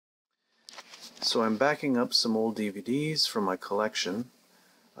So I'm backing up some old DVDs from my collection,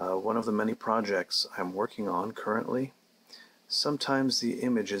 one of the many projects I'm working on currently. Sometimes the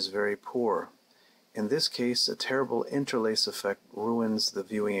image is very poor. In this case, a terrible interlace effect ruins the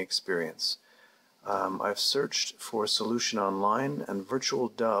viewing experience. I've searched for a solution online, and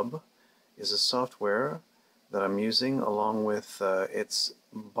VitualDub is a software that I'm using along with its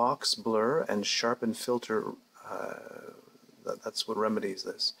box blur and sharpen filter. That's what remedies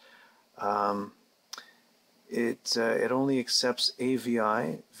this. It only accepts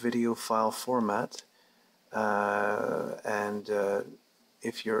AVI, video file format, and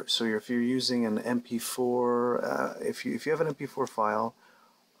if you're using an MP4, if you have an MP4 file,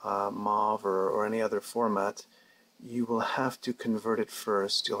 MOV or any other format, you will have to convert it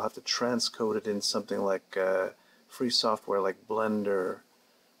first. You'll have to transcode it in something like free software like Blender.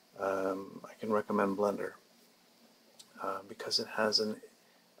 I can recommend Blender because it has an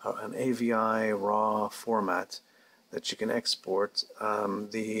AVI raw format that you can export.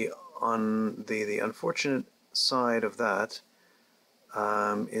 The unfortunate side of that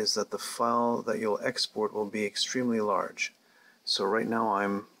is that the file that you'll export will be extremely large. So right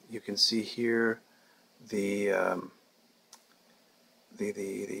now you can see here the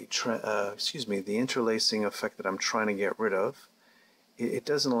interlacing effect that I'm trying to get rid of. It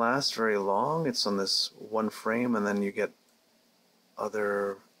doesn't last very long. It's on this one frame, and then you get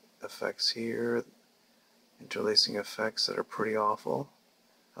other effects here, interlacing effects that are pretty awful.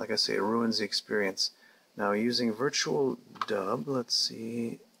 Like I say, it ruins the experience. Now using VitualDub, let's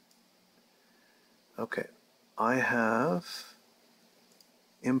see. Okay, I have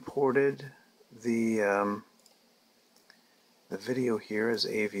imported the video here as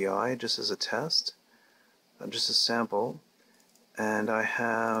AVI just as a test, just a sample, and I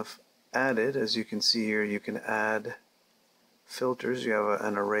have added, as you can see here, you can add filters. You have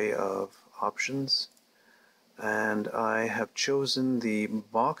an array of options, and I have chosen the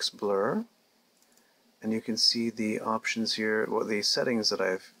box blur, and you can see the options here, well, the settings that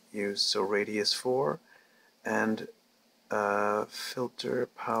I've used. So radius 4 and filter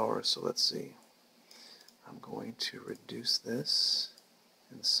power. So let's see, I'm going to reduce this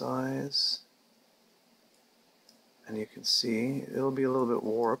in size, and you can see it'll be a little bit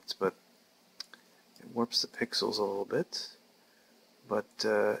warped, but it warps the pixels a little bit. But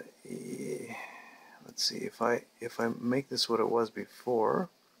let's see, if I make this what it was before,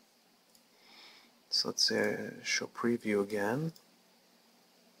 so let's say I show preview again,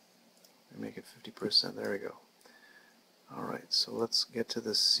 and make it 50%. There we go. Alright, so let's get to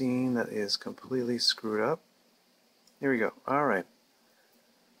the scene that is completely screwed up. Here we go. Alright.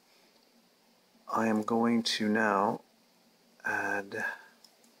 I am going to now add,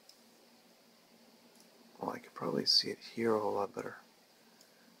 well, I could probably see it here a whole lot better.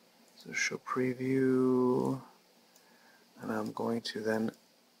 So show preview, and I'm going to then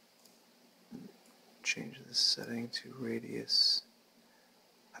change the setting to radius.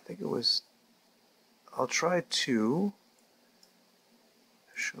 I think it was, I'll try 2.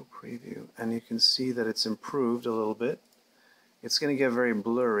 Show preview, and you can see that it's improved a little bit. It's going to get very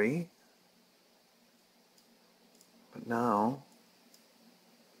blurry, but now,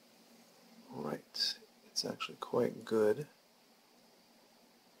 right, it's actually quite good.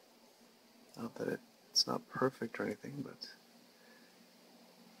 Not that it's not perfect or anything, but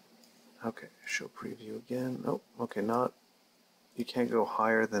okay, show preview again. Oh, okay, not, you can't go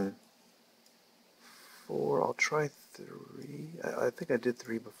higher than 4. I'll try 3. I think I did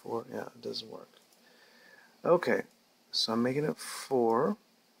 3 before. Yeah, it doesn't work. Okay, so I'm making it 4,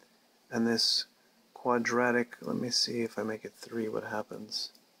 and this quadratic, let me see if I make it 3, what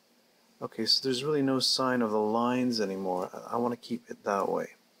happens. Okay, so there's really no sign of the lines anymore. I want to keep it that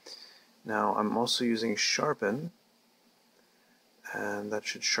way. Now I'm also using sharpen, and that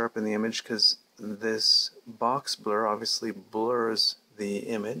should sharpen the image because this box blur obviously blurs the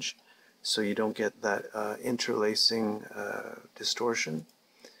image, so you don't get that interlacing distortion,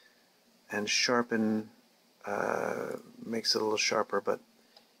 and sharpen makes it a little sharper, but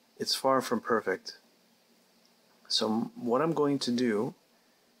it's far from perfect. So what I'm going to do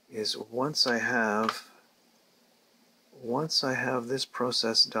is once I have this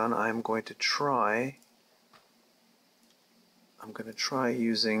process done, I'm going to try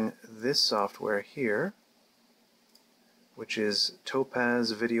using this software here, which is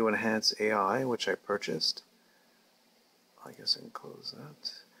Topaz Video Enhance AI, which I purchased. I guess I can close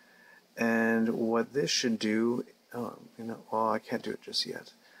that. And what this should do, well, I can't do it just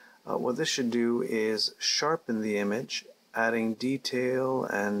yet. What this should do is sharpen the image, adding detail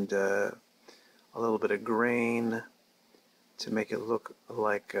and a little bit of grain to make it look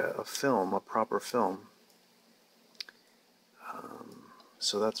like a film, a proper film.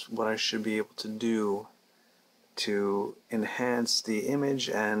 So that's what I should be able to do to enhance the image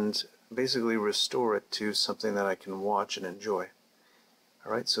and basically restore it to something that I can watch and enjoy.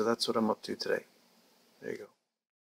 Alright, so that's what I'm up to today. There you go.